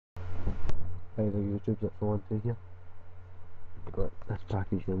either YouTubes that fall into here. Got this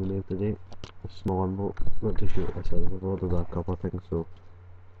package in the mail today, a small envelope, not too sure what this is. I've ordered a couple of things, so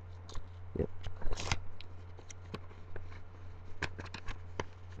yep.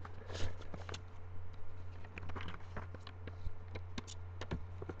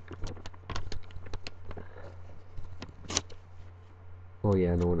 Oh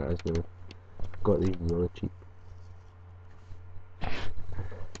yeah, I know what it is now. Got these really cheap.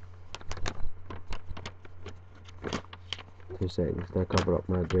 2 seconds to cover up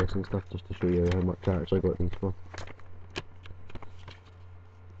my address and stuff, just to show you how much I actually got these for.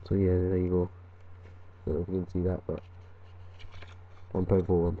 So yeah, there you go. I don't know if you can see that, but £1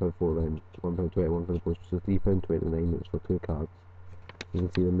 for, £1 round, £1.21 for the post, so £3.29. It's for 2 cards. You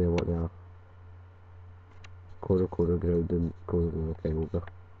can see them there, what they are. Coro, Groudon, Kyogre.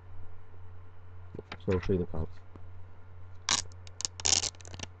 So I'll show you the cards.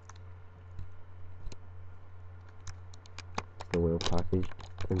 They're well packaged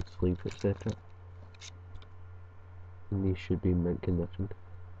and sleeves, etc. And these should be in mint condition.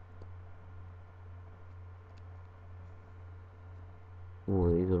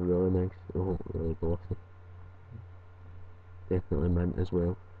 Oh, these are really nice. Oh, really glossy. Definitely mint as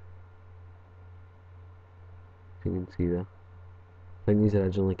well. If you can see there. I think these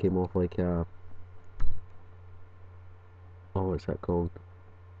originally came off like a... oh, what's that called?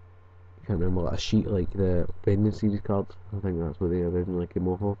 I can't remember, like a sheet like the Bending series cards. I think that's what they originally came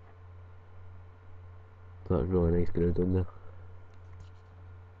off of. So that's really nice Groudon there.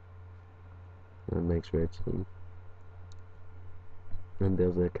 And a nice red sleeve. And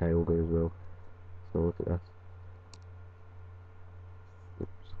there's the Kyogre as well. So look at this.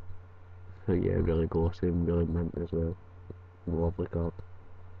 Oops. So yeah, really glossy and really mint as well. Lovely card.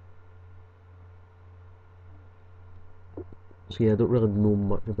 So yeah, I don't really know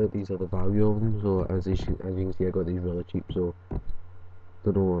much about these or the value of them, so as you can see I got these really cheap, so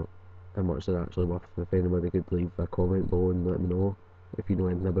don't know how much they're actually worth. If anybody could leave a comment below and let me know if you know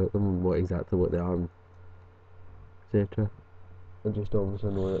anything about them and what they are and etc. I just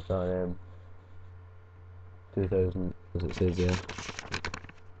obviously know that they're 2000, as it says there,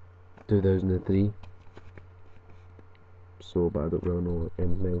 2003, so but I don't really know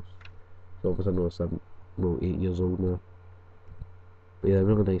anything else. So obviously I know I'm 8 years old now. But yeah, a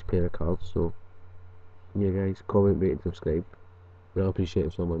really nice pair of cards, so yeah guys, comment, rate and subscribe. Really appreciate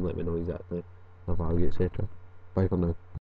if someone let me know exactly the value, etc. Bye for now.